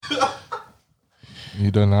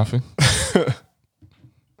You done laughing?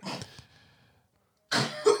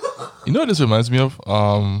 You know what this reminds me of?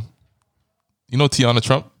 You know Tiana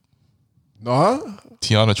Trump? No, huh?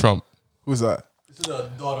 Tiana Trump. Who's that? This is the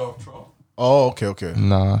daughter of Trump. Oh, okay.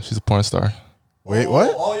 Nah, she's a porn star. Wait,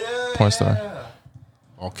 what? Oh yeah. Porn star.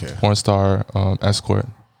 Okay. Porn star escort.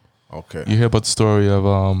 Okay. You hear about the story of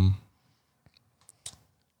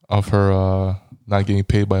her not getting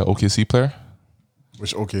paid by an OKC player?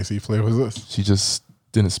 Which OKC player was this? She just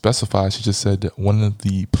didn't specify. She just said that one of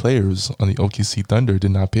the players on the OKC Thunder did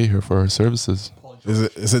not pay her for her services.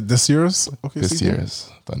 Is it this year's OKC? This team? year's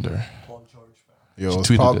Thunder. Paul George. Yo, She it's,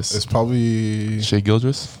 tweeted this. it's probably Shea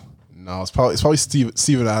Gildress? no, it's probably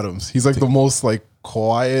Steven Adams. He's like the most like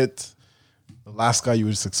quiet, the last guy you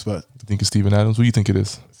would just expect. You think it's Steven Adams? What do you think it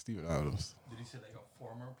is? Steven Adams. Did he say like a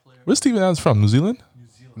former player? Where's Steven Adams from? New Zealand? New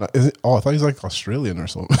Zealand. No, is it? Oh, I thought he's like Australian or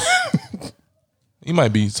something. He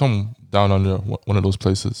might be some down under one of those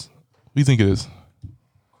places. What do you think it is?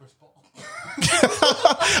 Chris Paul.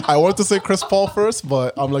 I wanted to say Chris Paul first,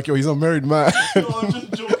 but I'm like, yo, he's a married man. No, I'm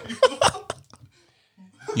just joking.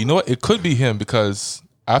 You know what? It could be him because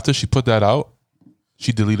after she put that out,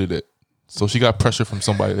 she deleted it. So she got pressure from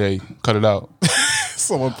somebody. Hey, cut it out.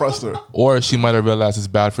 Someone pressed her. Or she might have realized it's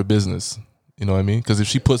bad for business. You know what I mean? Because if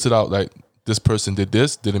she puts it out like this person did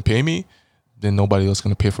this, didn't pay me, then nobody else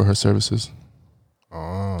going to pay for her services.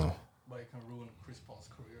 Oh. But it can ruin Chris Paul's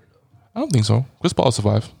career though. I don't think so. Chris Paul will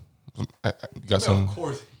survive. You got Well, some. of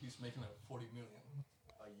course, he's making like 40 million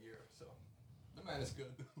a year, so the man is good.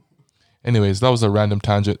 Anyways, that was a random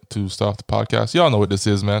tangent to start off the podcast. Y'all know what this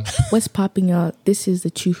is, man. What's popping out? This is the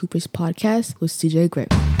True Hoopers podcast with CJ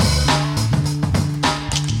Grip.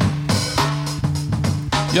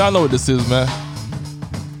 Y'all know what this is, man.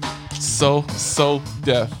 So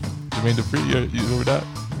deaf. Jermaine Dupri, you remember that?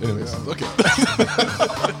 Anyways, okay.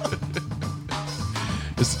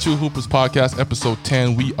 It's the True Hoopers podcast, episode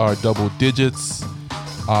 10. We are double digits.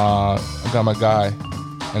 I got my guy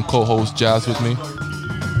and co-host Jazz with me.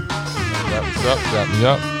 What's up? Wrap me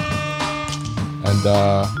up. And I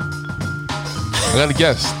got a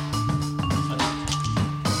guest.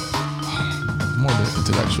 More than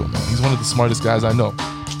intellectual, man. He's one of the smartest guys I know.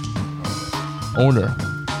 Owner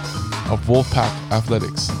of Wolfpack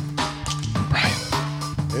Athletics, Brian.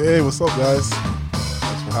 Hey, what's up, guys?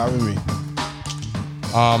 Thanks for having me.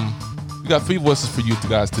 We got 3 voices for you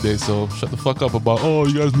guys today, so shut the fuck up about, oh,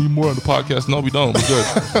 you guys need more on the podcast. No, we don't. We're good.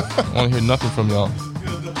 I want to hear nothing from y'all.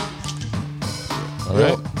 All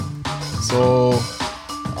right? So,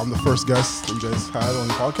 I'm the first guest that you guys had on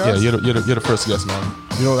the podcast. Yeah, you're the first guest, man.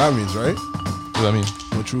 You know what that means, right? What does that mean?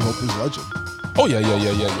 I'm a True Hoopers legend. Oh, yeah. Oh,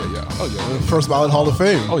 yeah. First ballot Hall of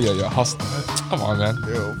Fame. Oh, yeah. Come on, man.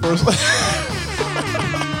 Yo, first.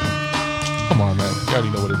 Come on, man. You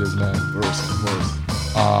already know what it is, man. First.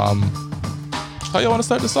 How y'all want to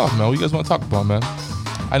start this off, man? What you guys want to talk about, man?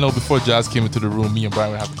 I know before Jazz came into the room, me and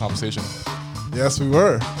Brian would have a conversation. Yes, we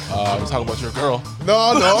were. We're talking about your girl.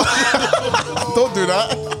 No. Don't do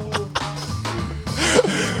that.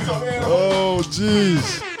 Oh,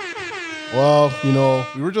 jeez. Well,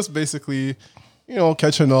 we were just basically,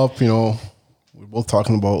 catching up, we're both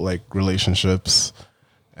talking about like relationships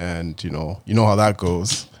and, you know how that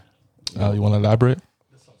goes. You want to elaborate?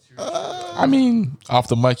 I mean, off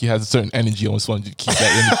the mic, he has a certain energy. I just wanted you to keep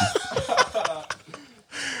that energy.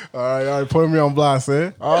 All right, putting me on blast,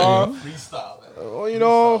 eh? Freestyle,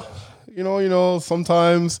 man. Well,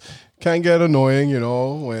 sometimes can get annoying,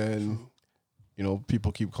 when,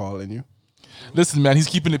 people keep calling you. Listen, man, he's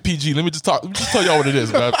keeping it PG. Let me just tell y'all what it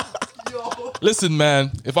is, man. Listen,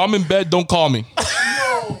 man, if I'm in bed, don't call me.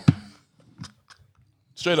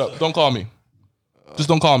 Straight up, don't call me. Just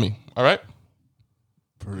don't call me, all right?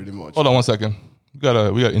 Pretty much. Hold on 1 second. We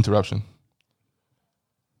got interruption.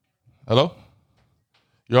 Hello?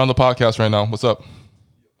 You're on the podcast right now. What's up?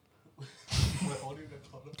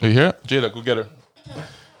 Are you here? Jada, go get her.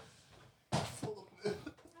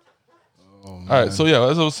 All right, so yeah,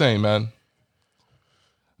 as I was saying, man.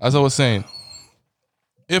 If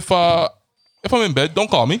I'm in bed,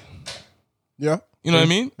 don't call me. Yeah. You know what I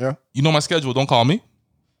mean? Yeah. You know my schedule, don't call me.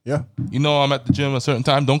 Yeah. You know I'm at the gym at a certain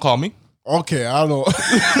time, don't call me. Okay, I don't know.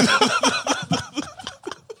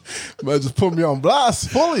 Man, just put me on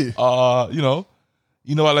blast fully. You know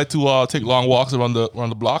I like to take long walks around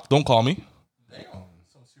the block. Don't call me. Damn,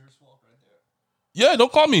 some serious walk right there. Yeah,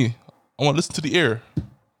 don't call me. I want to listen to the air.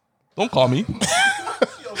 Don't call me.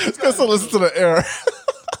 This guy's to listen to the air.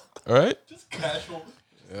 All right. Just casual.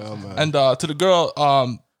 Yeah, man. And to the girl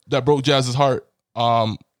that broke Jazz's heart,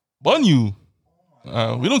 bun you.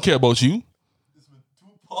 We don't care about you. There's been 2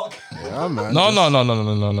 podcast. Yeah, man.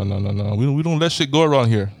 No. We don't let shit go around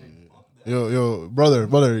here. Yo,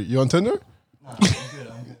 brother, you on Tinder? I'm good.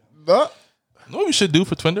 Nah? You know what we should do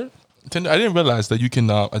for Tinder? I didn't realize that you can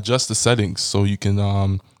adjust the settings so you can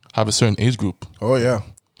have a certain age group. Oh yeah.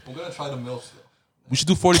 I'm gonna try the MILFs though. We should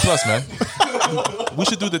do 40 plus, man. We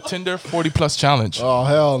should do the Tinder 40 plus challenge. Oh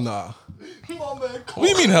hell nah. Come on, man. What do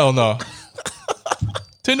you mean, hell no?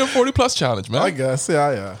 Tinder 40 plus challenge, man. I guess,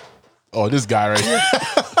 yeah. Oh, this guy right here.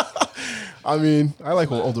 I mean, I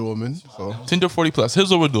like older women, so Tinder 40 plus. Here's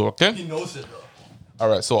what we'll do, okay? He knows it though. All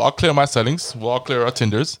right, so I'll clear my settings. We'll all clear our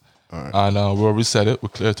Tinders. And we'll reset it. We'll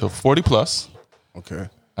clear it to 40 plus. okay.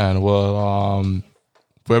 And we'll,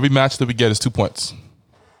 for every match that we get is 2 points.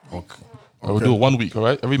 Okay. We'll do it 1 week, all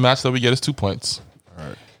right? Every match that we get is 2 points. All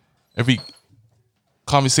right. Every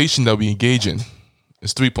conversation that we engage in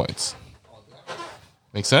is 3 points.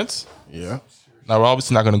 Make sense? Yeah. Now, we're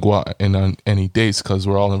obviously not going to go out on any dates because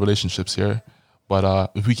we're all in relationships here.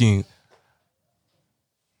 But if we can,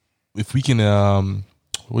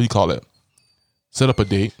 what do you call it? Set up a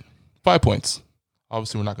date, 5 points.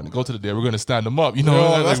 Obviously, we're not going to go to the date. We're going to stand them up. You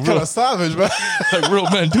know, Yo, that's kind of savage, man. like real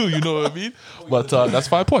men do. You know what I mean? But that's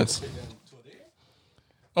 5 points.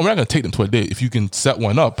 Oh, we're not going to take them to a date. If you can set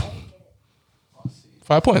one up,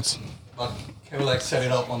 5 points. But can we like set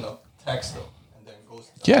it up on the text though, and then goes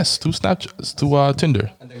to them, Yes, to Snapchat, to Tinder.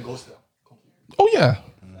 and then goes to them completely. Oh yeah,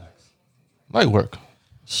 light work.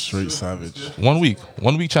 Straight savage. 1 week,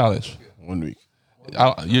 1 week challenge. 1 week.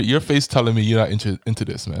 Your face telling me you're not into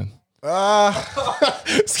this, man.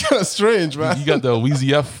 It's kind of strange, man. You got the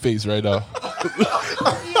Wheezy F face right now.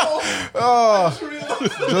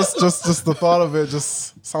 Just the thought of it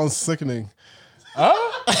just sounds sickening.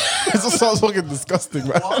 It just sounds fucking disgusting,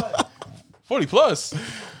 man. 40 plus.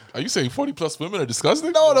 Are you saying 40 plus women are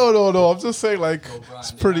disgusting? No. I'm just saying, like,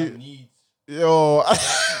 it's They have pretty. needs. Yo,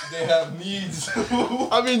 They have needs.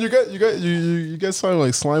 I mean, you get something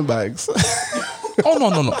like slime bags. Oh no.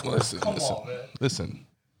 Listen. on, man. Listen.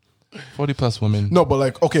 40 plus women. No, but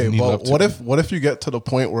like, okay, Need love but too. what if you get to the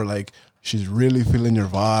point where like she's really feeling your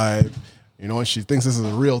vibe, you know, and she thinks this is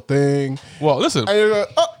a real thing, Well, listen. and you're like,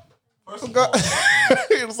 oh, First of God. all,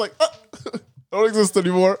 It's like, don't exist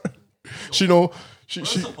anymore. She know, she.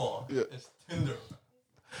 first of all, it's Tinder.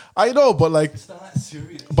 I know, but like, It's not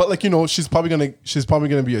serious. but like, you know, she's probably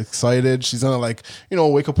gonna be excited. She's gonna like, you know,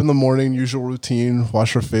 wake up in the morning, usual routine,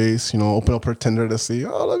 wash her face, you know, open up her Tinder to see,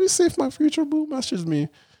 oh, let me see if my future boo messages me.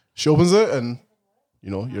 She opens it and,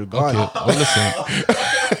 you know, you're gone. Okay, well,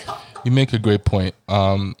 listen. You make a great point.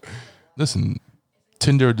 Listen,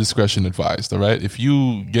 Tinder discretion advised, all right? If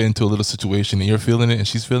you get into a little situation and you're feeling it and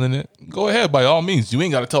she's feeling it, go ahead, by all means. You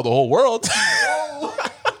ain't got to tell the whole world.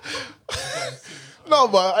 No,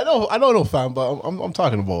 but I don't know, fam. But I'm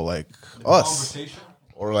talking about like us, Conversation.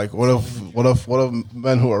 or like what if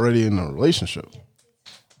men who are already in a relationship?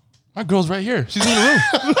 My girl's right here. She's in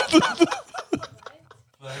the room.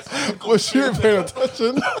 Was she paying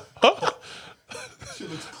attention? She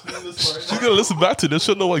looks clueless right She's going to listen back to this.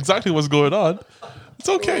 She'll know exactly what's going on. It's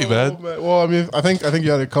okay, Oh, man. man. Well, I mean, I think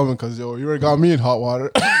you had it coming because you already got me in hot water.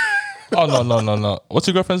 Oh, no. What's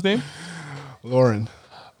your girlfriend's name? Lauren.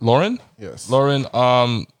 Lauren? Yes. Lauren,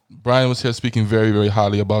 Brian was here speaking very, very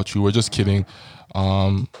highly about you. We're just kidding.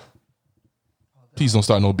 Please don't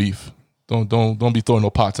start no beef. Don't be throwing no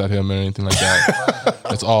pots at him or anything like that.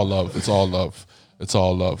 It's all love. It's all love. It's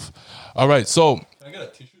all love. All right, so Can I get a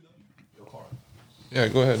tissue though? Yo, Carl. yeah,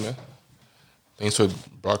 go ahead, man. Thanks for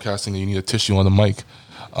broadcasting. You need a tissue on the mic.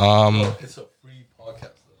 It's a free podcast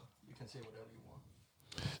though. You can say whatever you want.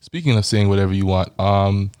 Speaking of saying whatever you want,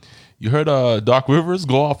 you heard Doc Rivers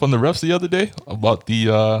go off on the refs the other day about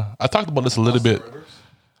the. I talked about this a little bit. Rivers?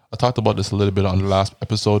 I talked about this a little bit on the last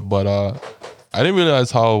episode, but I didn't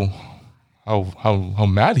realize how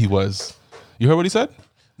mad he was. You heard what he said?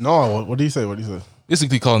 No, what do you say? What do you say?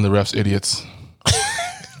 Basically calling the refs idiots.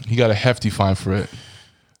 He got a hefty fine for it,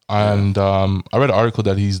 and I read an article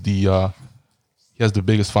that he has the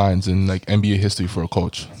biggest fines in like NBA history for a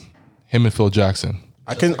coach. Him and Phil Jackson.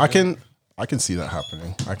 I can see that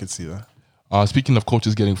happening. I can see that. Speaking of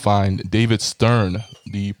coaches getting fined, David Stern,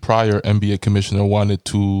 the prior NBA commissioner, wanted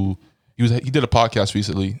to. He did a podcast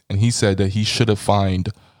recently, and he said that he should have fined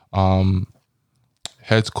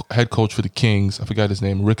head coach for the Kings. I forgot his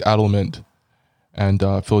name, Rick Adelman, and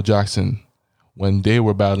Phil Jackson when they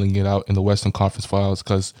were battling it out in the Western Conference Finals.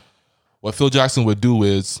 Because what Phil Jackson would do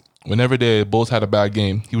is, whenever they both had a bad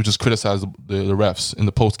game, he would just criticize the refs in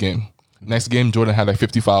the post game. Next game, Jordan had like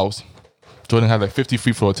 50 fouls. Jordan had like 50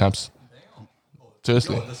 free throw attempts.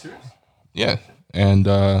 Seriously. Yo, that's serious? Yeah. And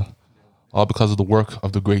all because of the work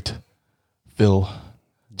of the great Phil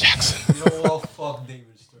Jackson. You know what? Fuck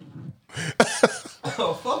David Stern.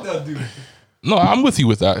 Oh, fuck that dude. No, I'm with you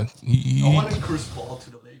with that. I wanted Chris Paul to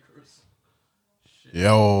the Lakers.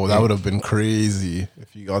 Yo, that would have been crazy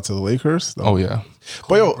if he got to the Lakers. Oh yeah.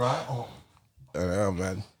 But yo, Bryant, oh, yeah,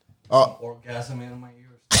 man. orgasm in my ears.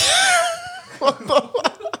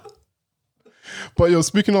 But yo,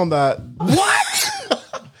 speaking on that, what?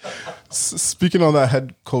 Speaking on that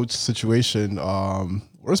head coach situation,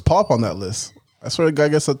 where's Pop on that list? I swear the guy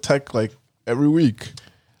gets a tech like every week.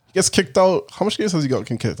 He gets kicked out. How much games has he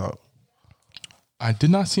gotten kicked out? I did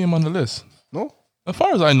not see him on the list. No. As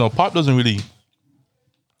far as I know, Pop doesn't really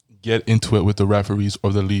get into it with the referees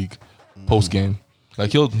or the league post game.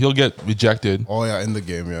 Like he'll get rejected. Oh yeah, in the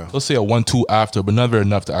game, yeah. He'll say a 1-2 after, but never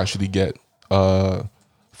enough to actually get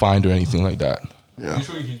fined or anything like that. Yeah.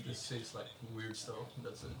 Usually he just says like weird stuff.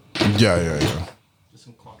 That's it. Yeah. Just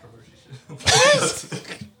some controversy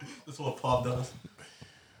shit. That's what Pop does.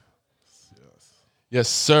 Yes,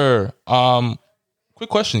 sir. Quick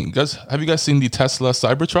question, guys. Have you guys seen the Tesla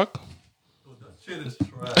Cybertruck? Oh, that shit is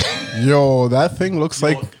trash. Yo, that thing looks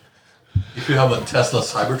like If you have a Tesla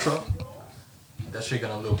Cybertruck, that shit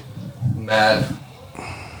gonna look mad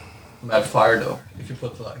fire though. If you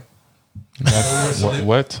put like,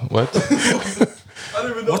 What? I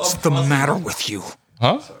don't even know. What's the matter with you?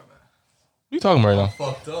 Huh? What Sorry, man. are you talking about right now?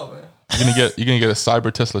 Fucked up, man. You're gonna get a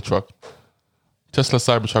Cyber Tesla truck, Tesla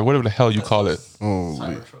Cybertruck, whatever the hell you call it.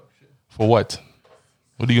 Cybertruck shit. For what?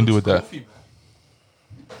 What are you gonna do with that? Goofy,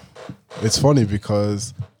 man. it's funny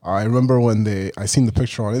because I remember when I seen the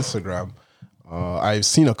picture on Instagram. I've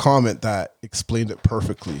seen a comment that explained it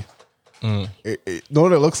perfectly. Know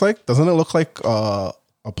what it looks like? Doesn't it look like a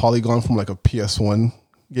polygon from like a PS1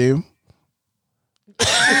 game?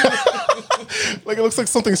 Like it looks like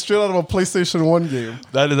something straight out of a PlayStation 1 game.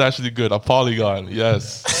 That is actually good. A polygon,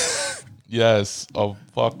 yes, yes, a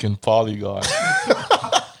fucking polygon.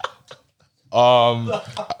 I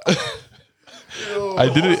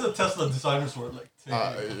did What was it. the Tesla designers were like?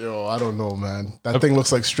 Yo, I don't know, man. That thing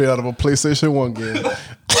looks like straight out of a PlayStation 1 game.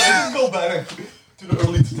 Let's go back to the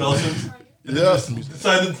early 2000s. Yeah.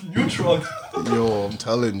 Decided new truck. Yo, I'm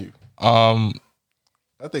telling you.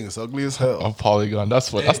 That thing is ugly as hell. A polygon.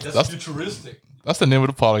 That's what. Hey, That's that's futuristic. that's the name of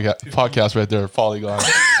the podcast right there. Polygon.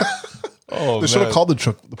 Oh They should have man, called the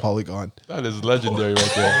truck the Polygon. that is legendary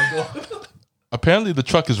right there. Apparently, the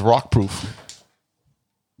truck is rock proof.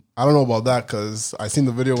 I don't know about that because I seen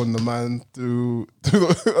the video when the man threw the I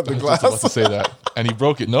was just about to glass. say that, and he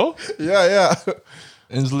broke it. No, Yeah.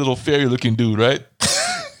 and this little fairy-looking dude, right?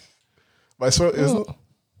 But I swear,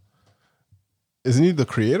 isn't he the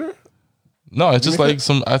creator? No, it's just like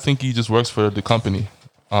some. I think he just works for the company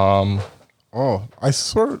Oh, I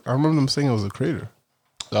swear, I remember them saying it was the creator.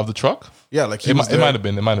 of the truck. Yeah, like he It was might have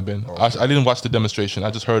been. It might have been. I didn't watch the demonstration.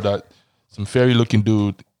 I just heard that some fairy-looking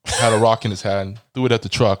dude had a rock in his hand, threw it at the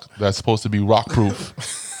truck that's supposed to be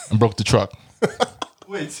rock-proof, and broke the truck.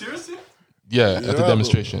 Wait, seriously? Yeah, at the Yeah,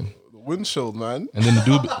 demonstration. the windshield, man. And then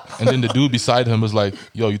the dude beside him was like,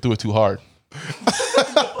 "Yo, you threw it too hard."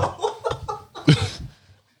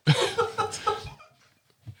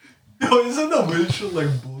 Yo, isn't the windshield like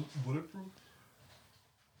bulletproof?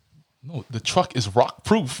 No, the truck is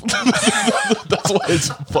rock-proof. That's why it's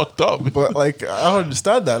fucked up. But like, I don't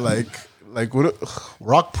understand that. Like what?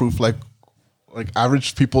 Rock proof? Like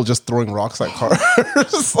average people just throwing rocks at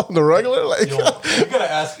cars on the regular? Like, Yo, you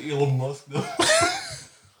gotta ask Elon Musk though.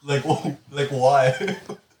 like why?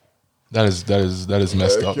 That is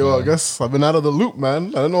messed up. yo, I Man. guess I've been out of the loop, man.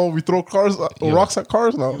 I don't know. We throw rocks at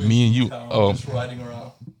cars now. Me and you. Oh, Just riding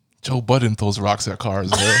around. Joe Budden throws rocks at cars.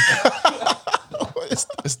 Man.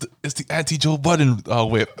 It's the anti-Joe Budden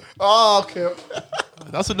whip. Oh, okay.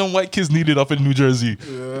 That's what them white kids needed up in New Jersey.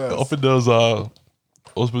 Up in those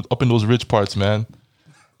up in those rich parts, man.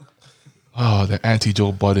 Oh, the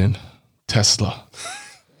anti-Joe Budden Tesla.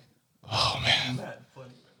 Oh man.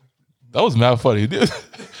 That was mad funny. The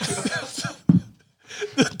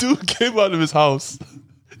dude came out of his house.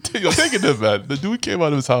 Yo, take it in, man. The dude came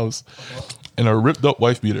out of his house in a ripped up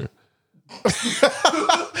wife beater.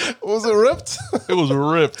 Was it ripped? It was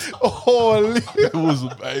ripped. Holy. It was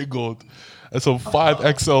mangled. And some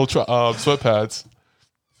 5XL sweatpants.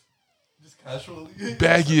 Just casually.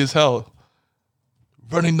 Baggy as hell.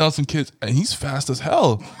 Running down some kids. And he's fast as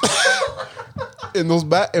hell. In those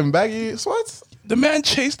baggy sweats? The man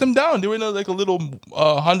chased them down. They were in a little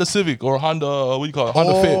Honda Civic or Honda, what do you call it?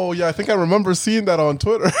 Honda Fit. Oh, yeah. I think I remember seeing that on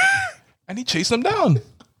Twitter. And he chased them down.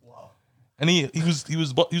 Wow. And he was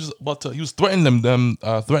threatening them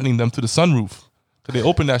to the sunroof. So they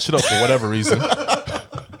opened that shit up for whatever reason.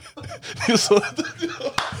 So,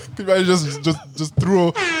 Could He might just threw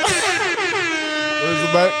a. Where's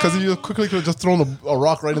the man? Because he quickly could have just thrown a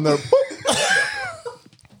rock right in there.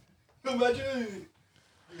 Imagine.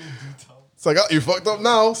 It's like, oh, you fucked up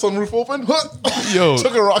now. Sunroof open. Yo.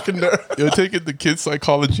 Took a rock in there. You're taking the kids'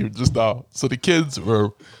 psychology just now. So the kids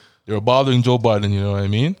were bothering Joe Biden, you know what I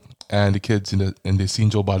mean? And the kids, and they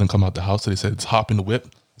seen Joe Biden come out the house, so they said, let's hop in the whip.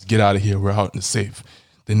 Let's get out of here. We're out in the safe.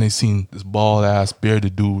 Then they seen this bald-ass,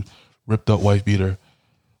 bearded dude, ripped-up wife beater,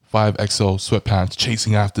 5XO sweatpants,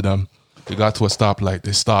 chasing after them. They got to a stoplight.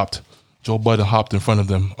 They stopped. Joe Biden hopped in front of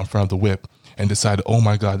them, in front of the whip, and decided, oh,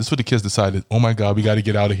 my God. This is what the kids decided. Oh, my God, we got to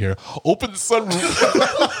get out of here. Open the sunroof.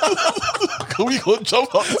 Can we go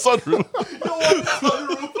jump out the sunroof?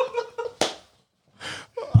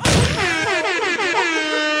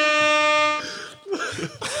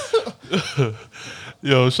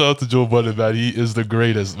 Yo, shout out to Joe Budden, man. He is the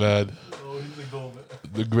greatest, man.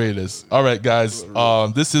 The greatest. All right, guys.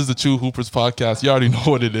 This is the True Hoopers podcast. You already know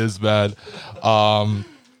what it is, man.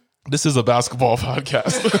 This is a basketball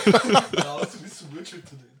podcast.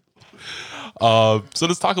 So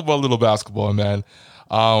let's talk about a little basketball, man.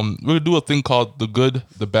 We're gonna do a thing called the good,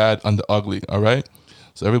 the bad, and the ugly. All right.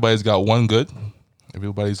 So everybody's got one good,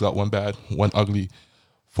 everybody's got one bad, one ugly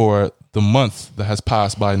for the month that has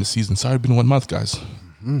passed by in the season. It's already been 1 month, guys.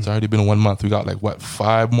 It's already been 1 month. We got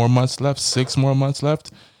 5 more months left, 6 more months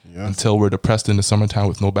left until we're depressed in the summertime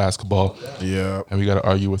with no basketball. Yeah. And we got to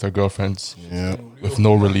argue with our girlfriends Yeah. with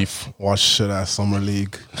no relief. Watch shit ass summer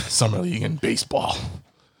league. Summer league and baseball.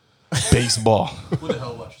 Baseball. Who the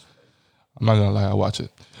hell watches? I'm not gonna lie, I watch it.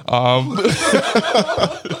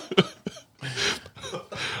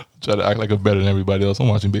 Try to act like I'm better than everybody else. I'm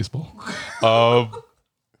watching baseball.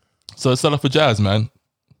 So let's start off with Jazz, man.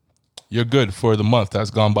 You're good for the month that's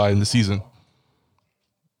gone by in the season.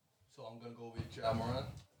 So I'm gonna go with Ja Morant.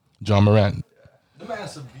 John Morant. Yeah. The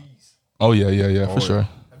man's a beast. Oh yeah, for sure.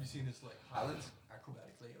 Have you seen his highlights?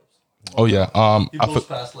 Acrobatic layups. Oh yeah. He goes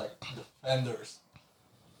past defenders.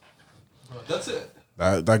 Bro, that's it.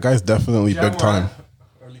 That guy's definitely Ja big time. Morant,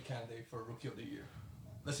 early candidate for Rookie of the Year.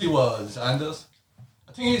 Let's see what Zion does.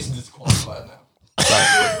 I think he's disqualified now.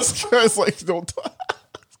 This guy's don't talk.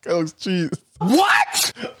 This guy looks cheese.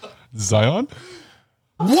 What? Zion?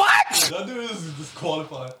 What? That dude is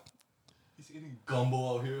disqualified. He's eating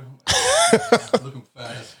gumbo out here. Looking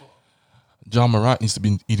fat as fuck. John Morant needs to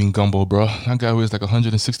be eating gumbo, bro. That guy weighs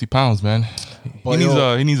 160 pounds, man.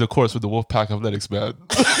 He needs a course with the Wolfpack Athletics, man.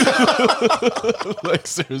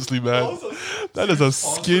 Seriously, man. That is a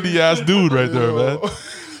skinny ass dude right there, man.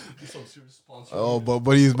 Oh,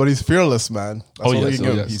 but he's fearless, man. That's all yes, he can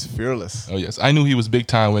give. yes. He's fearless. Oh yes, I knew he was big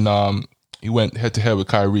time when he went head to head with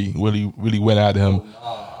Kyrie. Really went at him.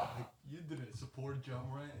 You didn't support Ja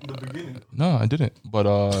Morant in the beginning. No, I didn't. But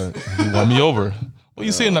he won me over. Well,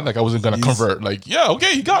 you saying that like I wasn't gonna convert? Yeah,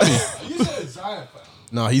 okay, you got me. You said Zion fan.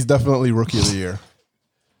 No, he's definitely Rookie of the Year.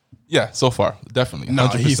 Yeah, so far, definitely. No,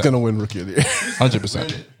 100%. he's gonna win Rookie of the Year.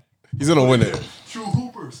 100%. He's gonna win it. True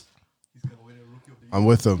Hoopers. He's gonna win a Rookie of the Year. I'm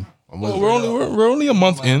with him. Well, we're only a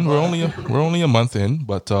month in. We're only a month in,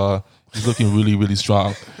 but he's looking really, really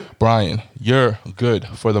strong. Brian, you're good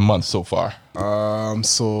for the month so far.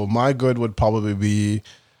 So my good would probably be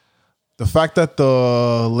the fact that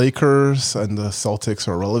the Lakers and the Celtics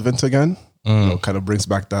are relevant again. Kind of brings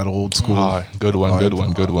back that old school. Good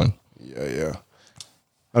one. Yeah.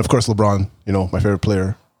 And of course, LeBron, my favorite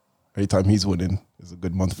player. Anytime he's winning is a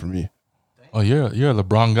good month for me. Oh, you're a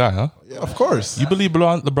LeBron guy, huh? Yeah, of course. You believe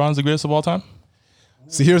LeBron's the greatest of all time?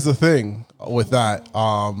 See, here's the thing with that.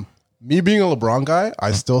 Me being a LeBron guy,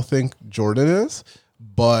 I still think Jordan is.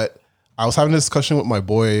 But I was having a discussion with my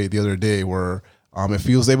boy the other day where if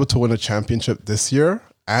he was able to win a championship this year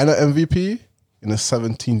and an MVP in his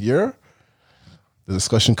 17th year, the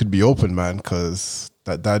discussion could be open, man, because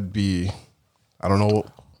that'd be, I don't know.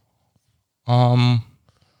 I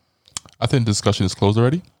think the discussion is closed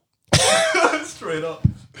already. Straight up.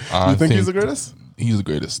 You think he's the greatest? He's the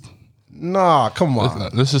greatest. Nah, come on.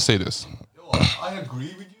 Let's just say this. Yo, I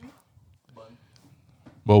agree with you, but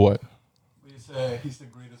But what? we say he's the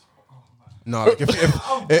greatest. Oh, man. No,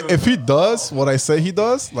 if he does what I say he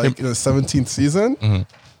does, like in the 17th season,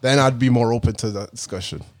 then I'd be more open to that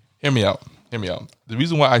discussion. Hear me out. The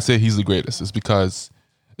reason why I say he's the greatest is because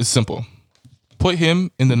it's simple. Put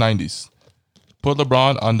him in the 90s. Put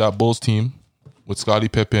LeBron on that Bulls team with Scottie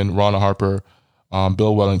Pippen, Ron Harper,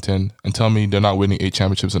 Bill Wellington, and tell me they're not winning 8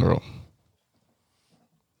 championships in a row.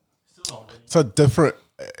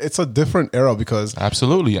 It's a different era because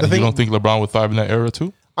Absolutely. And you don't think LeBron would thrive in that era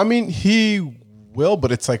too? I mean he will,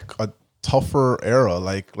 but it's like a tougher era.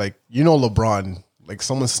 Like LeBron, like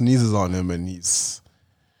someone sneezes on him and he's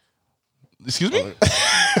Excuse me?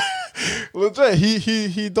 Legit,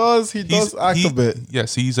 he does act a bit.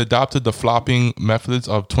 Yes, he's adopted the flopping methods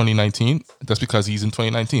of 2019. That's because he's in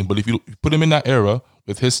 2019. But if you put him in that era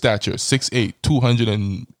with his stature, 6'8",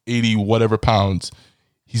 280 whatever pounds,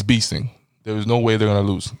 he's beasting. There is no way they're going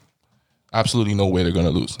to lose. Absolutely no way they're going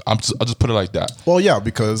to lose. I'll just put it like that. Well, yeah,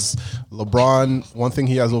 because LeBron, one thing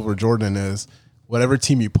he has over Jordan is whatever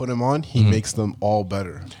team you put him on, he makes them all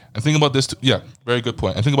better. And think about this too. Yeah, very good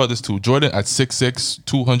point. And think about this too. Jordan at 6'6",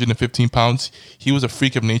 215 pounds, he was a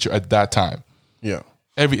freak of nature at that time. Yeah.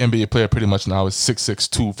 Every NBA player pretty much now is 6'6",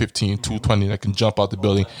 215, 220 that can jump out the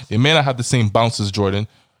building. They may not have the same bounce as Jordan,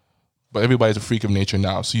 but everybody's a freak of nature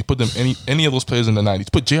now. So you put them any of those players in the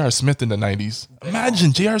 90s. Put J.R. Smith in the 90s.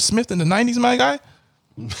 Imagine J.R. Smith in the 90s, my guy.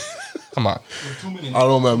 Come on. I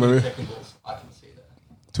don't know, man. Maybe I can say that.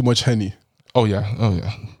 too much Henny. Oh,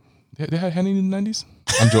 yeah. They had Henny in the 90s?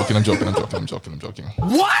 I'm joking.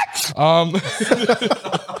 What?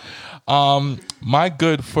 My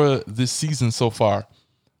good for this season so far,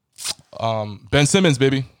 Ben Simmons,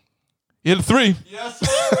 baby. He hit a 3. Yes,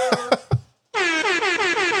 sir.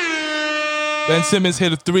 Ben Simmons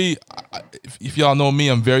hit a 3. If y'all know me,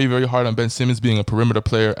 I'm very, very hard on Ben Simmons being a perimeter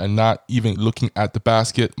player and not even looking at the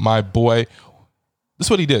basket. My boy, this is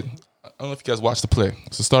what he did. I don't know if you guys watched the play.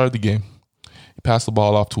 It's the start of the game. He passed the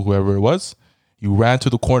ball off to whoever it was. He ran to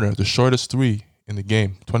the corner, the shortest 3 in the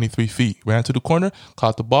game, 23 feet. Ran to the corner,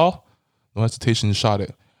 caught the ball, no hesitation, and shot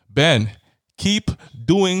it. Ben, keep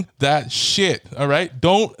doing that shit, all right?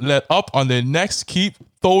 Don't let up on their necks. Keep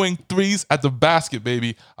throwing threes at the basket,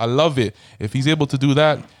 baby. I love it. If he's able to do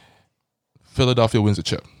that, Philadelphia wins a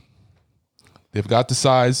chip. They've got the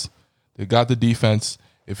size. They've got the defense.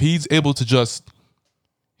 If he's able to just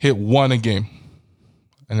hit 1 a game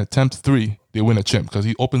and attempt 3, they win a chip because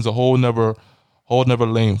he opens a whole never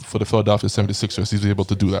lane for the Philadelphia 76ers. He's able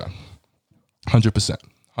to do that. 100%.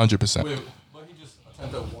 100%. Wait, but he just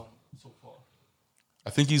attempted 1 so far. I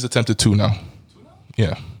think he's attempted 2 now. 2 now?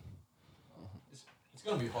 Yeah. It's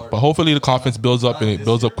gonna be hard. But hopefully the confidence builds up and it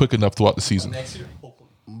builds up quick enough throughout the season. Next year, hopefully.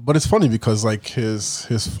 But it's funny because like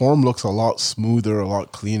his form looks a lot smoother, a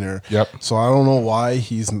lot cleaner. Yep. So I don't know why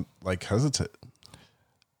he's like hesitant.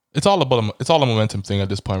 It's all a momentum thing at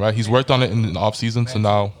this point, right? He's worked on it in the off season, so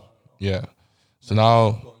now, yeah. So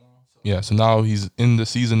now he's in the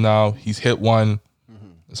season now. He's hit 1.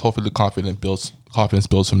 It's hopefully the confidence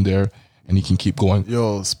builds from there, and he can keep going.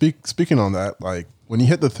 Yo, speaking on that, like when he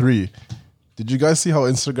hit the 3, did you guys see how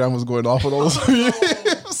Instagram was going off with all those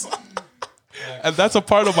memes? And that's a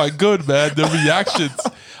part of my good, man. The reactions.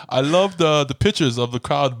 I love the pictures of the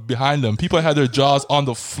crowd behind them. People had their jaws on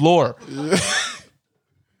the floor.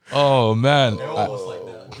 Oh man. They're almost like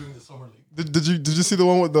that during the summer league. Did you see the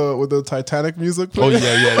one with the Titanic music? Oh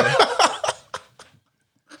yeah.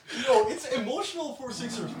 Yo, it's emotional for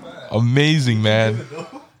Sixers, man. Amazing, man.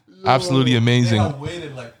 Absolutely amazing. I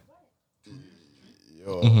waited like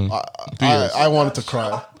I wanted to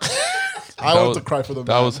cry. I wanted to cry for the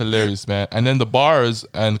That man. was hilarious, man. And then the bars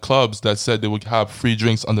and clubs that said they would have free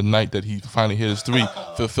drinks on the night that he finally hit his 3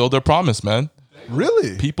 fulfilled their promise, man.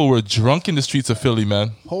 Really? People were drunk in the streets of Philly,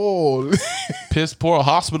 man. Holy. Piss poor.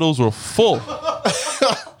 Hospitals were full.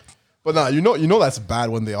 But nah, you know that's bad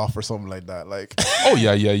when they offer something like that. Like, Oh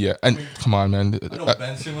yeah. And come on, man. I know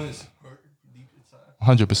Ben Simmons is hurt deep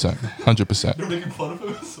inside. 100%. They're making fun of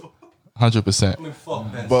him, so 100%. I mean,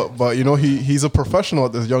 fuck Ben. but you know he's a professional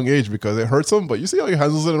at this young age because it hurts him. But you see how he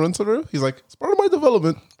handles it and runs through. He's like, it's part of my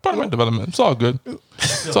development. Part of my development. It's all good.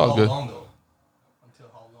 It's all good. How long, though? Until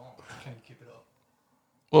how long can he keep it up?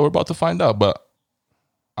 Well, we're about to find out, but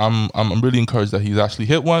I'm really encouraged that he's actually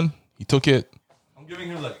hit 1. He took it. I'm giving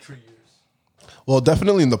him like 3 years. Well,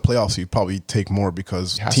 definitely in the playoffs, he'd probably take more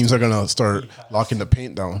because has teams to. are gonna start locking the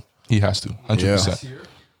paint down. He has to. 100%. Last year,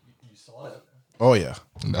 you saw it. Oh yeah.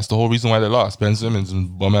 And that's the whole reason why they lost. Ben Simmons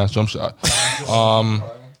and bum ass jump shot.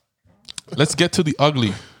 Let's get to the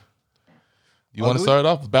ugly. You want to start it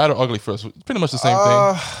off? Bad or ugly first? Pretty much the same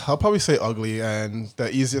thing. I'll probably say ugly, and the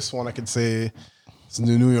easiest one I could say is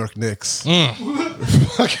the New York Knicks.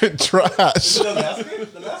 Fucking trash. The last game,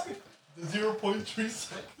 the 0.3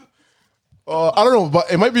 seconds. I don't know,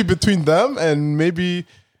 but it might be between them and maybe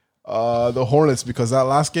the Hornets because that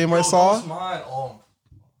last game I saw. That's mine.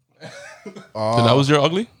 So that was your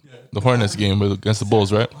ugly? The Hornets game against the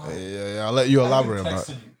Bulls, right? Yeah, I'll let you elaborate on that. Texted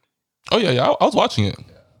you. Oh, yeah. I was watching it.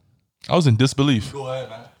 I was in disbelief. Go ahead,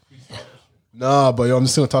 man. Please start. Nah, but yo, I'm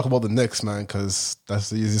just gonna talk about the Knicks, man, because that's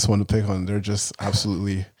the easiest one to pick on. They're just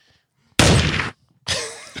absolutely, they're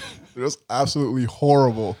just absolutely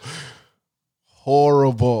horrible. You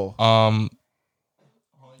gonna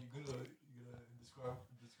describe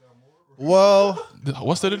more? Well,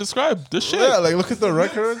 What's there to describe? This shit. yeah, like look at the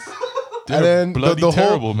records. They're And then bloody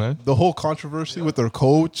terrible, man. The whole controversy with their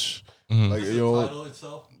coach, like Title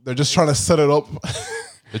itself. they're just trying to set it up.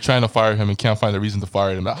 They're trying to fire him and can't find a reason to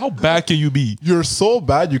fire him. How bad can you be? You're so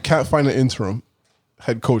bad you can't find an interim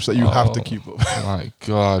head coach that you have to keep up. My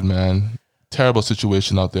God, man. Terrible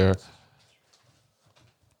situation out there.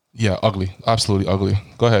 Yeah, ugly. Absolutely ugly.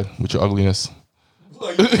 Go ahead with your ugliness.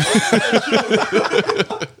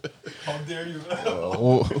 How dare you?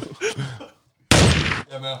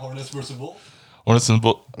 Yeah, man. Hornets versus Bulls. Honestly,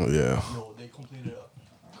 but Oh, yeah. Yo, they completed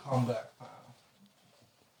a comeback.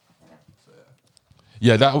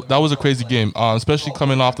 yeah, that was a crazy game, especially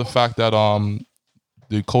coming off the fact that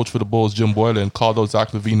the coach for the Bulls, Jim Boylan, called out Zach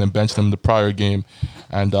LaVine and benched him the prior game,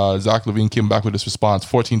 and Zach LaVine came back with this response: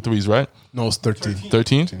 14 threes, right? No, it's 13.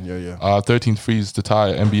 13? Yeah. 13 threes to tie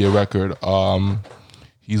an NBA record.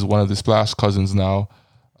 He's one of the Splash cousins now.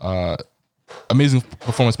 Amazing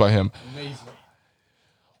performance by him. Amazing.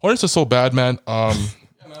 Hornets are so bad, man. Yeah,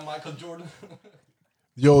 man. Michael Jordan.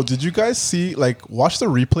 Yo, did you guys see, like, watch the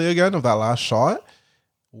replay again of that last shot?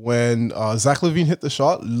 When Zach LaVine hit the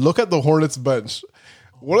shot, look at the Hornets bench.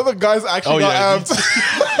 One of the guys actually got amped.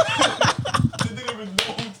 They didn't even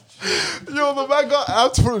know. Yo, the man got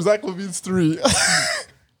amped for Zach LaVine's three.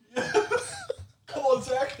 Come on,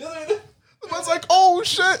 Zach. The man's like, oh,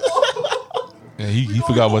 shit. Yeah, he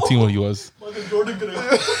forgot what team he was. Michael Jordan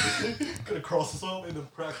gonna cross us all in the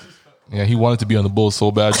practice. Yeah, he wanted to be on the Bulls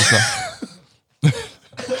so bad just now.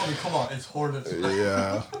 I mean, come on, it's Hornets.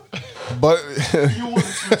 Yeah. But, You want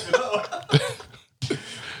to switch it up?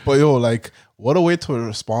 but yo, like, what a way to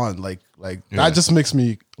respond. Like that just makes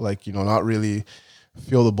me, like, not really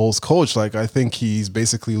feel the Bulls coach. Like, I think he's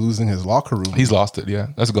basically losing his locker room. He's lost it. Yeah,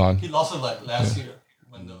 that's gone. He lost it like last year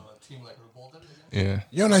when the team like revolted. Yeah,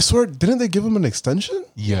 Yo, and I swear, didn't they give him an extension?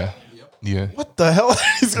 yeah, yeah, What the hell are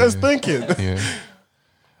these guys thinking? yeah.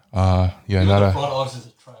 The Not front office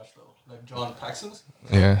is trash though. Like John Paxson's.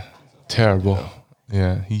 yeah, terrible.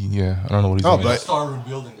 Yeah, I don't know what he's doing. but- Start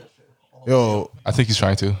rebuilding that shit. Yo, I think he's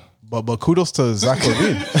trying to. but kudos to Zach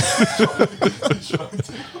LaVine.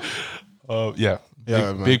 Yeah,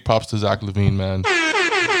 Yeah, big, man. big props to Zach LaVine, man.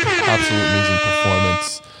 Absolute amazing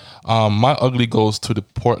performance. My ugly goes to the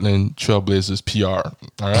Portland Trailblazers PR.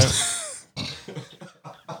 All right.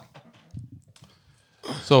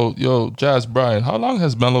 So, yo, Jazz Brian, how long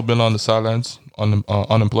has Melo been on the sidelines,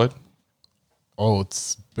 unemployed? Oh,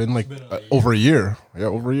 it's been like over a year. Yeah,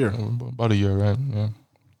 over a year. About a year, right? Yeah.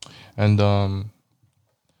 And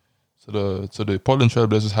so the Portland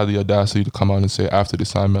Trailblazers had the audacity to come out and say after they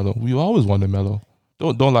signed Melo, we always wanted Melo.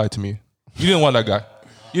 Don't lie to me. You didn't want that guy.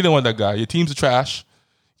 You didn't want that guy. Your teams are trash.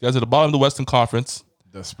 You guys are at the bottom of the Western Conference.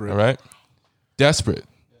 Desperate. All right. Desperate.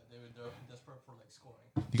 They were desperate for like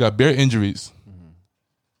scoring. You got bare injuries.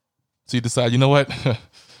 So you decide, you know what?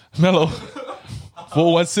 Melo.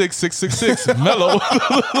 416-666. Melo.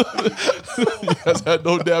 You guys had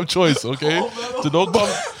no damn choice, okay? So don't come.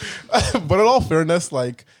 But in all fairness,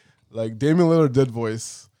 like Damian Lillard did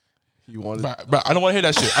voice. He wanted. Bro, I don't want to hear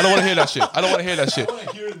that shit. I don't want to hear that shit. I don't want to hear that shit.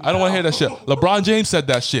 I don't want to hear that shit. LeBron James said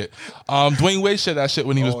that shit. Dwayne Wade said that shit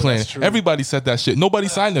when he was playing. that's true. Everybody said that shit. Nobody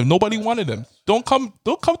signed him. Nobody wanted him. Don't come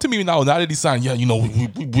to me now that he signed. Yeah, we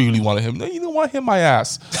really wanted him. No, you don't want him, my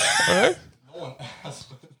ass. All right? No one asked.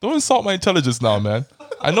 Don't insult my intelligence now, man.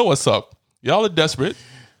 I know what's up. Y'all are desperate.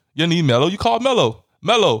 You need Melo. You call Melo.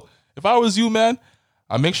 Melo. If I was you, man,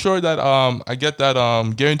 I make sure that I get that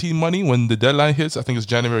guaranteed money when the deadline hits. I think it's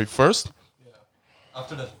January 1st. Yeah.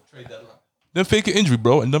 After the trade deadline. Then fake an injury,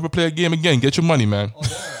 bro, and never play a game again. Get your money, man. Oh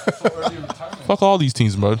yeah. So early retirement. Fuck all these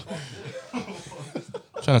teams, bro.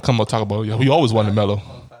 Trying to come up talk about, yeah, we always wanted Melo.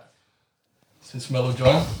 Since Melo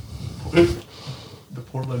joined, the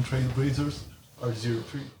Portland Trail Blazers are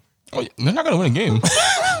 0-3. Oh, yeah, they're not gonna win a game.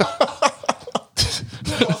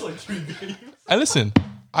 That's like 3 games. And listen,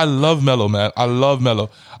 I love Melo, man. I love Melo.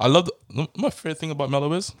 My favorite thing about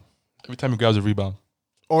Melo is every time he grabs a rebound.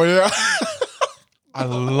 Oh yeah. I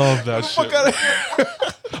love that shit. Fuck outta here.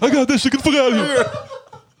 I got that shit. Get the fuck out of here.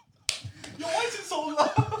 Yo, why is it so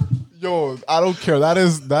loud? Yo, I don't care. That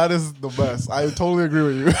is the best. I totally agree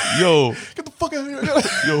with you. Yo, Get the fuck out of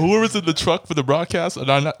here. whoever's in the truck for the broadcast that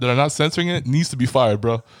are not censoring it needs to be fired,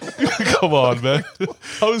 bro. Come on, man.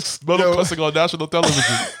 I was Melo cussing on national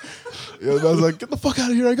television. Yeah, I was like, get the fuck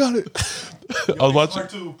out of here. I got it. I was watching. Hard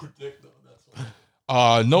to predict though. That's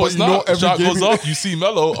why. No, it's you know not. every Shot game goes he- off. You see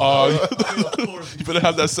Melo. Of course. You better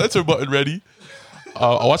have that censor button ready.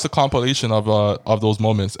 I watched a compilation of those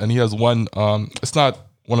moments, and he has one. It's not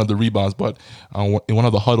one of the rebounds, but in one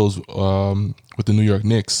of the huddles with the New York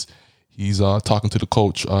Knicks, he's talking to the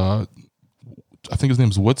coach, I think his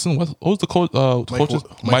name's Woodson. What was the coach? Coaches?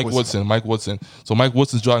 Mike Woodson. Mike Woodson. So Mike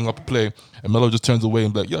Woodson's drawing up a play, and Melo just turns away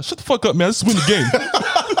and be like, "Yo, shut the fuck up, man. Let's win the game."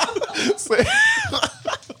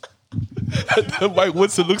 And then Mike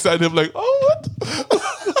Woodson looks at him like, "Oh, what?"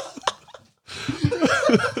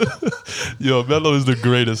 Yo, Melo is the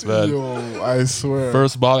greatest, man. Yo, I swear.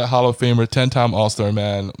 First ballot Hall of Famer, 10-time All-Star,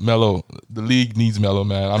 man. Melo, the league needs Melo,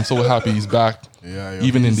 man. I'm so happy he's back. Yeah, yo,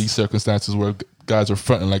 even in these circumstances where guys are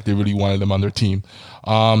fronting like they really wanted him on their team.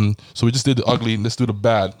 So we just did the ugly. Let's do the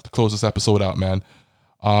bad to close this episode out, man.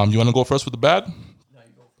 You want to go first with the bad? Yeah,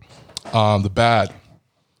 you go first. The bad.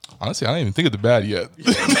 Honestly, I didn't even think of the bad yet.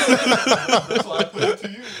 That's why I put it to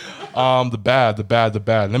you. The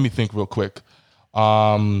bad. Let me think real quick.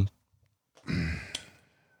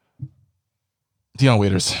 Dion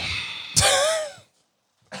Waiters.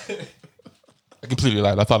 I completely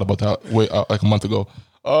lied. I thought about that like a month ago.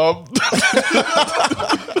 It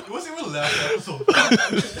wasn't even last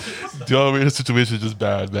episode. Dion Waiters' situation is just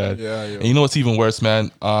bad, man. Yeah. And you know what's even worse,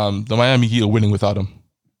 man? The Miami Heat are winning without him.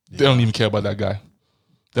 They don't even care about that guy.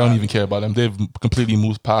 They don't even care about him. They've completely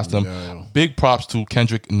moved past him. Yeah. Big props to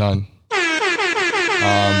Kendrick Nunn.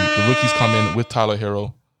 The rookies come in with Tyler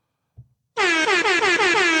Hero.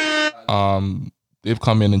 They've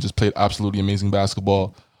come in and just played absolutely amazing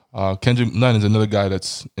basketball. Kendrick Nunn is another guy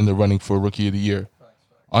that's in the running for Rookie of the Year.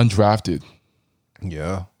 Undrafted.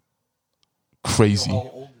 Yeah. Crazy. How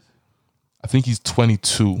old is he? I think he's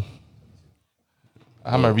 22.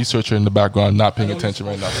 I have my researcher in the background not paying attention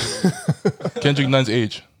right now. Kendrick Nunn's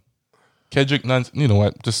age. Kendrick Nunn's, you know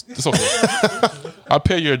what? Just it's okay. I'll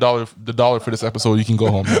pay you the dollar for this episode. You can go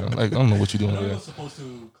home, man. Like, I don't know what you're doing over He there. was supposed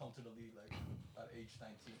to come to the league like at age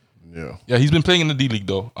 19. Yeah. Yeah, he's been playing in the D League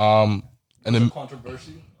though. And There's then a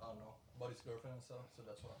controversy. I don't know about his girlfriend and stuff, so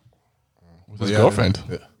that's why. his girlfriend.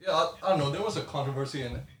 Yeah. Yeah, I don't know. There was a controversy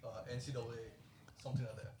in NCAA, something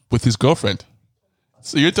like that. With his girlfriend.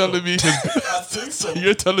 So you're telling me I think so.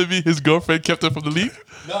 you're telling me his girlfriend kept him from the league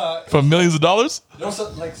Nah, for millions of dollars? there was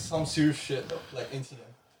like some serious shit though, like incident.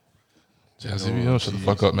 Jazzy, you don't shut the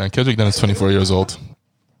fuck up, man. Kendrick Nunn is 24 years old.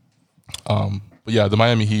 But yeah, the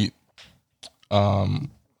Miami Heat.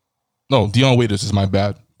 No, Dion Waiters is my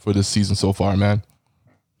bad for this season so far, man.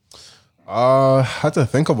 I had to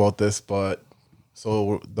think about this, but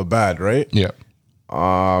so the bad, right? Yeah.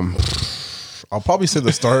 I'll probably say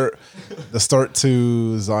the start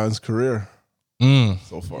to Zion's career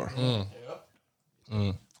so far.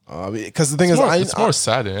 Because the thing It's more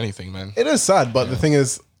sad than anything, man. it is sad, but the thing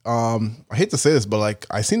is, I hate to say this, but like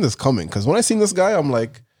I seen this coming. Because when I seen this guy, I'm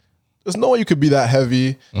like, there's no way you could be that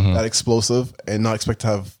heavy, that explosive, and not expect to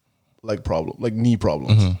have like knee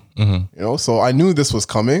problems. You know, so I knew this was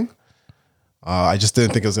coming. I just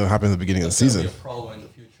didn't think it was going to happen at the beginning of the There's season. gonna be a problem in the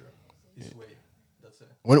future. His weight. That's it.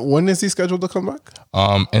 When is he scheduled to come back?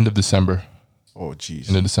 End of December. Oh, jeez.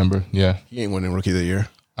 End of December, yeah. He ain't winning Rookie of the Year.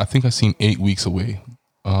 I think I seen 8 weeks away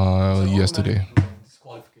yesterday.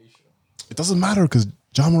 Disqualification. It doesn't matter because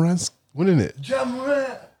John Morant's winning it. Ja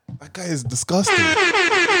Morant. That guy is disgusting.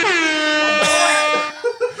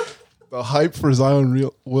 The hype for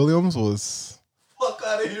Zion Williams was Fuck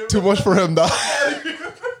out of here. too much for him, dog.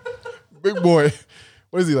 Big boy.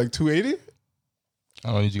 What is he, like 280?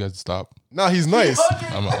 I don't need you guys to stop. Nah, he's nice.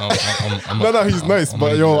 He's nice.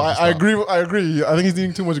 But yo, I agree. I agree. I think he's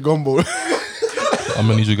eating too much gumbo. I'm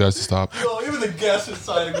gonna need you guys to stop. Yo, even the gas is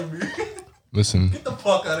siding with me. Listen, Get the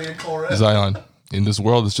fuck out of here, Corey. Zion. In this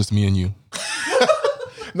world, it's just me and you.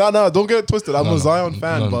 Nah, don't get it twisted. I'm a Zion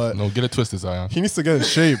fan, but no, get it twisted, Zion. he needs to get in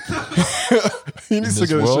shape. He needs to this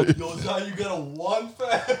get in world? shape. Yo, Zion, you got a one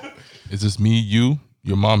fan. It's just me, you,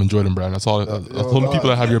 your mom, and Jordan Brand. That's all. That's the only people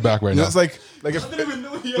that have your back right now. It's like I if didn't even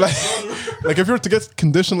know he had a brother. like if you were to get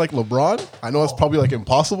conditioned like LeBron, I know it's probably like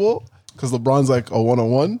impossible because LeBron's like a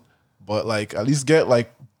 1-on-1, but like at least get like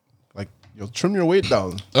trim your weight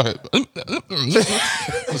down. Okay.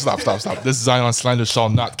 Stop. This Zion slander shall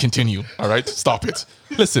not continue. All right? Stop it.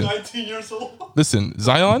 Listen. 19 years old. Listen.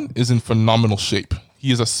 Zion is in phenomenal shape.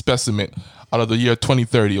 He is a specimen out of the year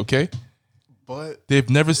 2030, okay? But They've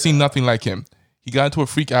never seen nothing like him. He got into a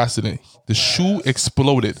freak accident. The shoe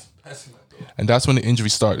exploded. Specimen, bro. And that's when the injury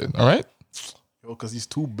started. All right? because he's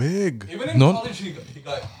too big. Even in No. college, he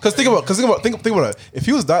got. Because think about it. If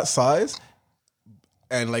he was that size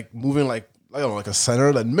and like moving like I don't know, like a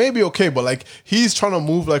center, then maybe okay. But like he's trying to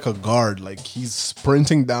move like a guard, like he's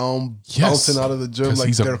sprinting down, bouncing out of the gym, 'Cause like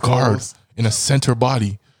he's a Derrick guard Rose. in a center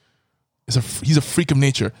body. He's a freak of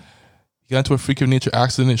nature. He got into a freak of nature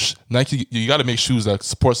accident. Nike, you got to make shoes that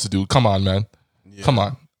supports the dude. Come on, man. Come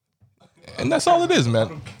on. And that's all it is,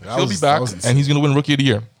 man. He'll be was- back, that was and he's gonna win Rookie of the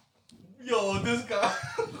Year. Yo, this guy.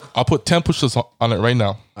 I'll put 10 push-ups on it right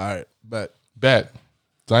now. All right, bet. Bet.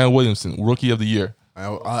 Zion Williamson, Rookie of the Year.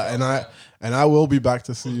 And I will be back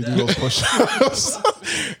to see you do those push-ups.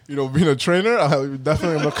 You know, being a trainer, I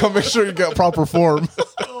definitely gonna come make sure you get proper form.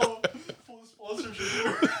 Full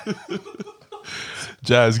sponsorship.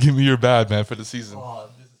 Jazz, give me your bad, man, for the season. Oh,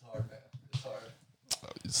 this is hard, man. It's hard.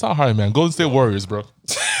 It's not hard, man. Golden State Warriors, bro.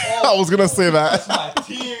 I was gonna say that. That's my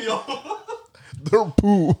team, yo. They're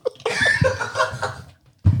poo.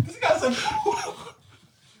 This guy's a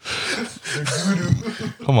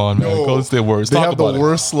Come on, man. Yo, Golden State Warriors. They Talk have about the it.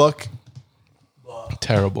 worst luck.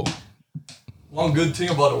 Terrible. One good thing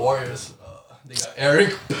about the Warriors, they got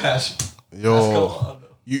Eric Passion. Yo,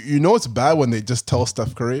 you know it's bad when they just tell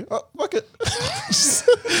Steph Curry, oh, fuck it, just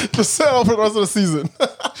set out for the rest of the season.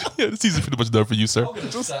 Yeah, the season's pretty much done for you, sir. I'm gonna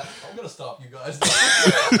stop you guys.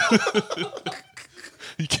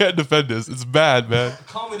 You can't defend this. It's bad, man.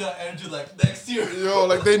 Calm me that energy like next year. Yo,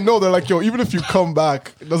 like they know, they're like, yo, even if you come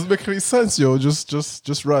back, it doesn't make any sense, yo.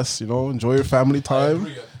 Just rest, you know, enjoy your family I time,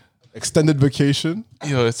 agree. extended vacation.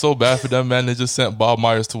 Yo, it's so bad for them, man. They just sent Bob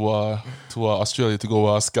Myers to Australia to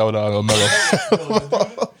go scout out Melo.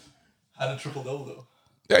 Had a triple-double though.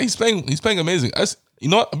 Yeah, he's playing amazing. You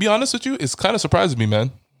know what? To be honest with you, it's kind of surprising me,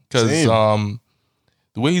 man. Because Same.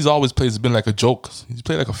 the way he's always played has been like a joke. He's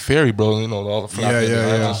played like a fairy, bro. You know, all the flapping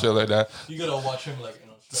Yeah. and shit like that. You gotta watch him like, you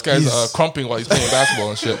know. This guy's He's- crumping while he's playing basketball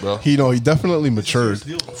and shit, bro. He definitely matured.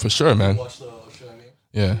 For sure, man. Watch the show, I mean.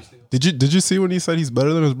 Yeah. Did you see when he said he's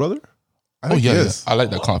better than his brother? I Oh think yeah, he yeah. is. I like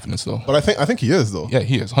that confidence though. But I think he is though. Yeah,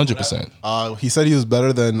 he is 100%. He said he was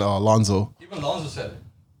better than Lonzo. Even Lonzo said it.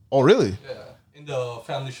 Oh really? Yeah. In the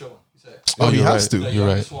family show. He said. Oh, he you're has right. to. The You're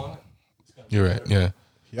youngest right. one, it's gonna be You're right. better. Yeah.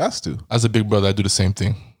 He has to. As a big brother, I do the same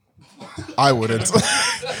thing. I wouldn't.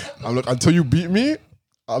 I'm like, until you beat me,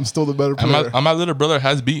 I'm still the better And player. my little brother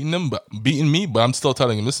has beaten me, but I'm still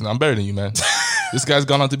telling him, listen, I'm better than you, man. This guy's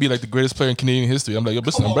gone on to be like the greatest player in Canadian history. I'm like, yo,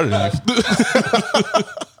 listen, I'm better than you.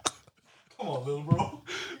 Come on, little bro.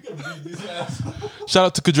 You gotta beat these ass. Shout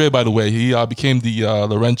out to Kadre, by the way. He became the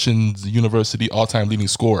Laurentians University all-time leading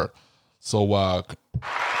scorer. So applause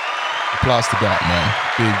to that, man.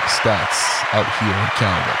 Big stats out here in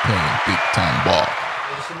Canada playing big-time ball. I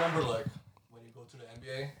just remember, like, when you go to the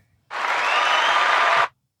NBA,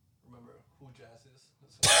 remember who Jazz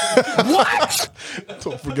is.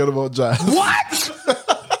 Don't forget about Jazz.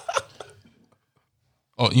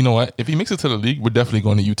 Oh, you know what? If he makes it to the league, we're definitely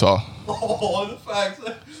going to Utah. Oh, the facts.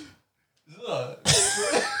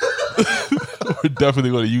 We're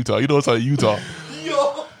definitely going to Utah. You know what's on Utah?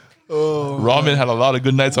 Yo. Ramen had a lot of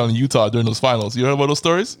good nights on Utah during those finals. You heard about those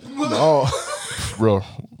stories? No. Bro,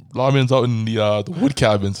 Ramen's out in the wood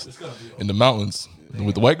cabins Gonna be in the mountains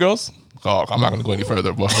with the white girls. Oh, I'm not going to go any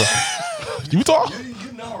further, but Utah?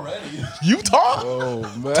 You know already. Utah? Oh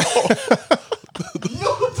man.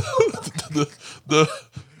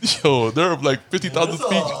 They're like 50,000 feet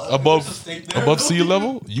there's a above state there, above no? sea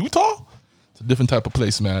level. Utah? It's a different type of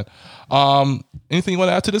place, man. Anything you want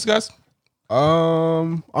to add to this, guys?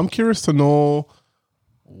 I'm curious to know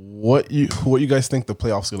what you guys think the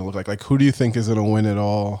playoffs gonna look like. Like, who do you think is gonna win it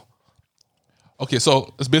all? Okay,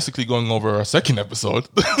 so it's basically going over our second episode.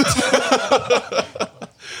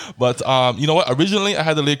 But you know what? Originally, I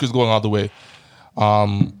had the Lakers going all the way.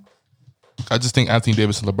 I just think Anthony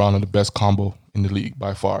Davis and LeBron are the best combo in the league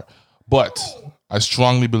by far. But I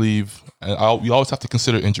strongly believe, and we always have to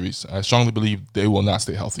consider injuries. I strongly believe they will not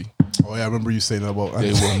stay healthy. Oh yeah, I remember you saying that about.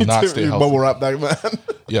 They will not stay healthy. Bubble wrap that man.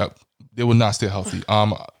 Yeah, they will not stay healthy.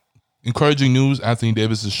 Encouraging news: Anthony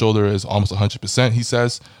Davis' shoulder is almost 100%. He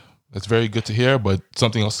says that's very good to hear, but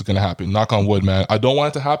something else is going to happen. Knock on wood, man. I don't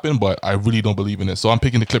want it to happen, but I really don't believe in it. So I'm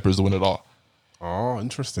picking the Clippers to win it all. Oh,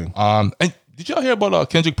 interesting. And did y'all hear about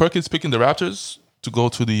Kendrick Perkins picking the Raptors to go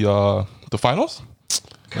to the finals?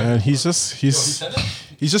 And he's just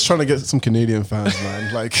trying to get some Canadian fans,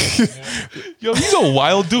 man. Like, Yo, he's a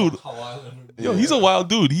wild dude. Hawaii. Yo, he's a wild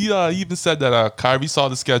dude. He even said that Kyrie saw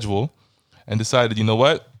the schedule and decided, you know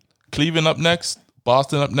what? Cleveland up next,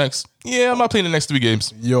 Boston up next. Yeah, I'm not playing the next 3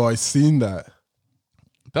 games. yo, I seen that.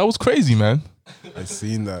 That was crazy, man. I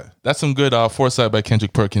seen that. That's some good foresight by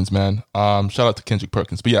Kendrick Perkins, man. Shout out to Kendrick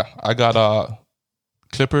Perkins. But yeah, I got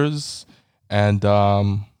Clippers and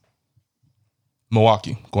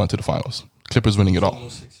Milwaukee going to the finals. Clippers winning it all. No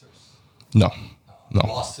Sixers. No.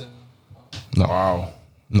 Boston. No. Wow.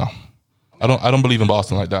 No. I don't believe in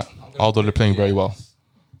Boston like that. Although they're playing very well.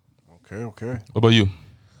 Okay. What about you?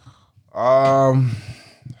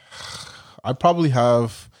 I probably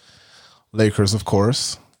have Lakers, of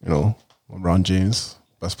course. You know, LeBron James,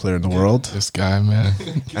 best player in the world. This guy, man.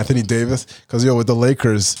 Anthony Davis. Because, with the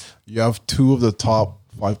Lakers, you have 2 of the top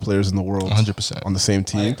 5 players in the world 100%. on the same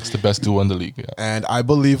team. It's the best duo in the league. Yeah. And I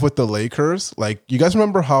believe with the Lakers, like, you guys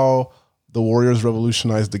remember how the Warriors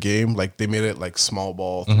revolutionized the game? Like, they made it like small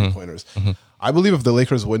ball 3-pointers. I believe if the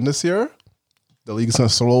Lakers win this year, the league is going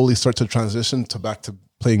to slowly start to transition to back to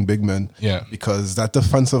playing big men. Yeah. Because that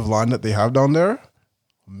defensive line that they have down there,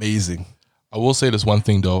 amazing. I will say this one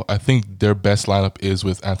thing, though. I think their best lineup is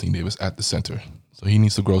with Anthony Davis at the center. So he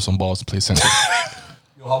needs to grow some balls and play center.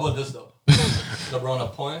 Yo, how about this, though? LeBron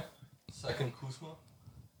at point, second Kuzma,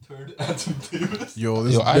 third Anthony Davis. Yo,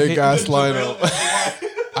 this I hate- big-ass lineup.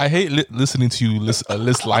 I hate listening to you list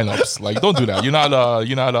lineups. Like, don't do that. You're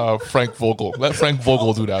not Frank Vogel. Let Frank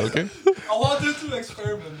Vogel do that, okay? I wanted to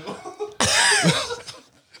experiment, though.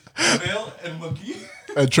 Vale and McGee.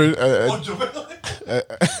 And trade, Oh, JaVale.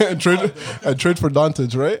 and trade for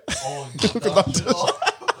Doncic, right? Oh, Doncic.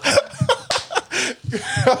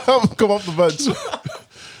 Come off the bench.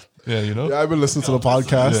 Yeah, you know? Yeah, I've been listening to the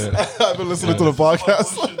podcast. Yeah. I've been listening to the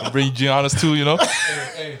podcast. Bring Giannis too, you know?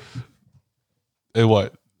 Hey, Hey,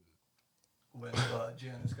 what? when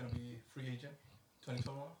Gian is going to be free agent,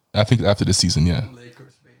 2021? I think after this season, yeah.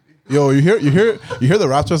 Lakers, baby. Yo, you hear the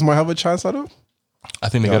Raptors might have a chance at him? I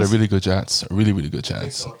think they got a Yes. really good chance. A really, really good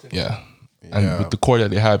chance. so, too. Yeah. And Yeah. with the core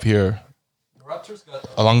that they have here, The Raptors got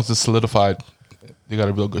as long as it's solidified, they got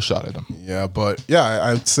a real good shot at them. Yeah, but yeah,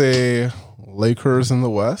 I'd say Lakers in the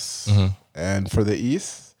West, Mm-hmm. and for the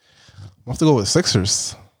East, I have to go with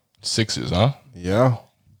Sixers. Sixers, huh? Yeah,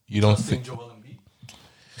 You don't trusting think Joel Embiid.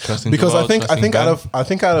 trusting because Joel, I think trusting Ben?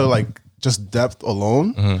 out of like just depth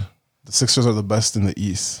alone, Mm-hmm. the Sixers are the best in the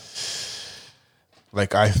East.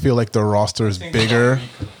 Like, I feel like their roster is bigger.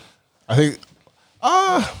 I think.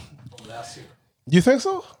 From last year. You think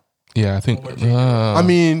so? Yeah, I think. I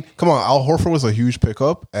mean, come on. Al Horford was a huge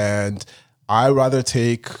pickup, and I'd rather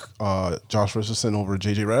take Josh Richardson over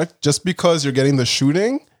JJ Redick just because you're getting the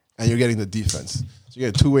shooting and you're getting the defense. So you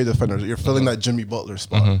get 2-way defenders. You're filling that Jimmy Butler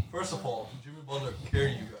spot. Mm-hmm. First of all, Jimmy Butler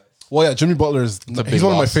carried you guys. Well, yeah, Jimmy Butler is a big he's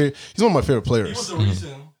one of my loss. favorite. He's one of my favorite He was players. the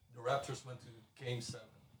reason the Raptors went to Game 7.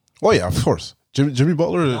 Oh yeah, of course. Jimmy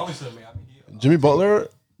Butler. Now he's in Miami Heat. Jimmy Butler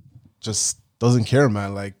just doesn't care,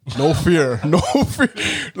 man. Like, no fear, no fear.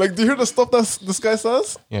 Like, do you hear the stuff that this guy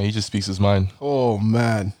says? Yeah, he just speaks his mind. Oh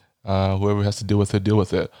man. Whoever has to deal with it, deal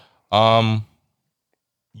with it.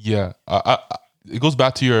 Yeah, it goes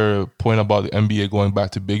back to your point about the NBA going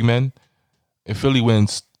back to big men. If Philly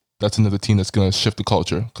wins, that's another team that's going to shift the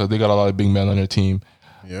culture because they got a lot of big men on their team.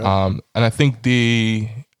 Yeah. And I think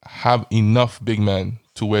they have enough big men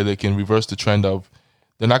to where they can reverse the trend of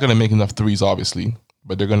they're not going to make enough threes, obviously,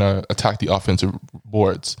 but they're going to attack the offensive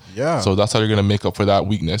boards. Yeah. So that's how they're going to make up for that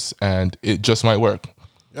weakness, and it just might work.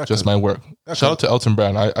 Yeah, Just might work. Shout out to Elton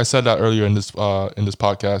Brand. I said that earlier in this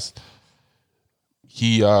podcast.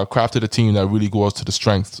 He crafted a team that really goes to the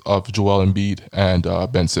strengths of Joel Embiid and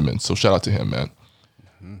Ben Simmons. So shout out to him, man.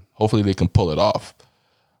 Hopefully they can pull it off.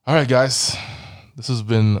 All right, guys, this has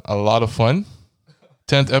been a lot of fun.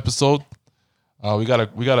 10th episode. We got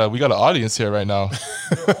an audience here right now.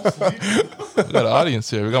 We got an audience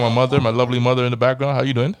here. We got my lovely mother in the background. How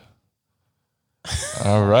you doing?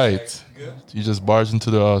 All right. You just barged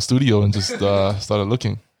into the studio and just started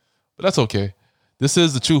looking. But that's okay. This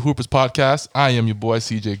is the True Hoopers podcast. I am your boy,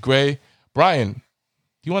 CJ Gray. Brian, do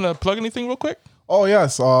you want to plug anything real quick? Oh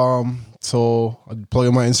yes. So I'd plug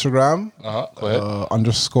in my Instagram. Go ahead.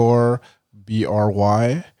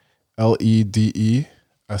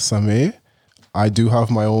 _BRYLEDESMA. I do have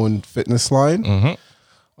my own fitness line.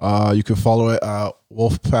 You can follow it at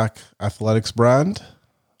Wolfpack Athletics Brand.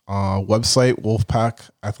 Website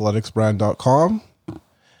wolfpackathleticsbrand.com.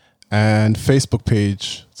 And Facebook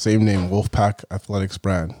page, same name, Wolfpack Athletics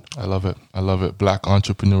Brand. I love it. I love it. Black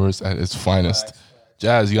entrepreneurs at its finest.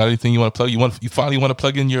 Jazz, you got anything you want to plug? You finally want to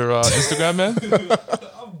plug in your Instagram, man?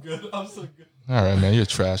 I'm good. I'm so good. All right, man. You're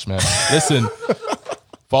trash, man. Listen,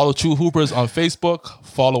 follow True Hoopers on Facebook.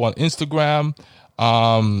 Follow on Instagram.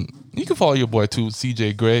 You can follow your boy too,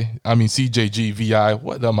 CJ Gray. I mean CJGVI.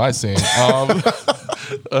 What am I saying?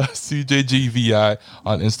 CJGVI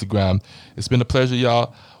on Instagram. It's been a pleasure,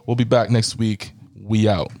 y'all. We'll be back next week. We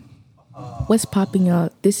out. What's popping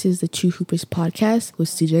out? This is the True Hoopers podcast with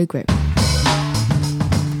CJ Gray.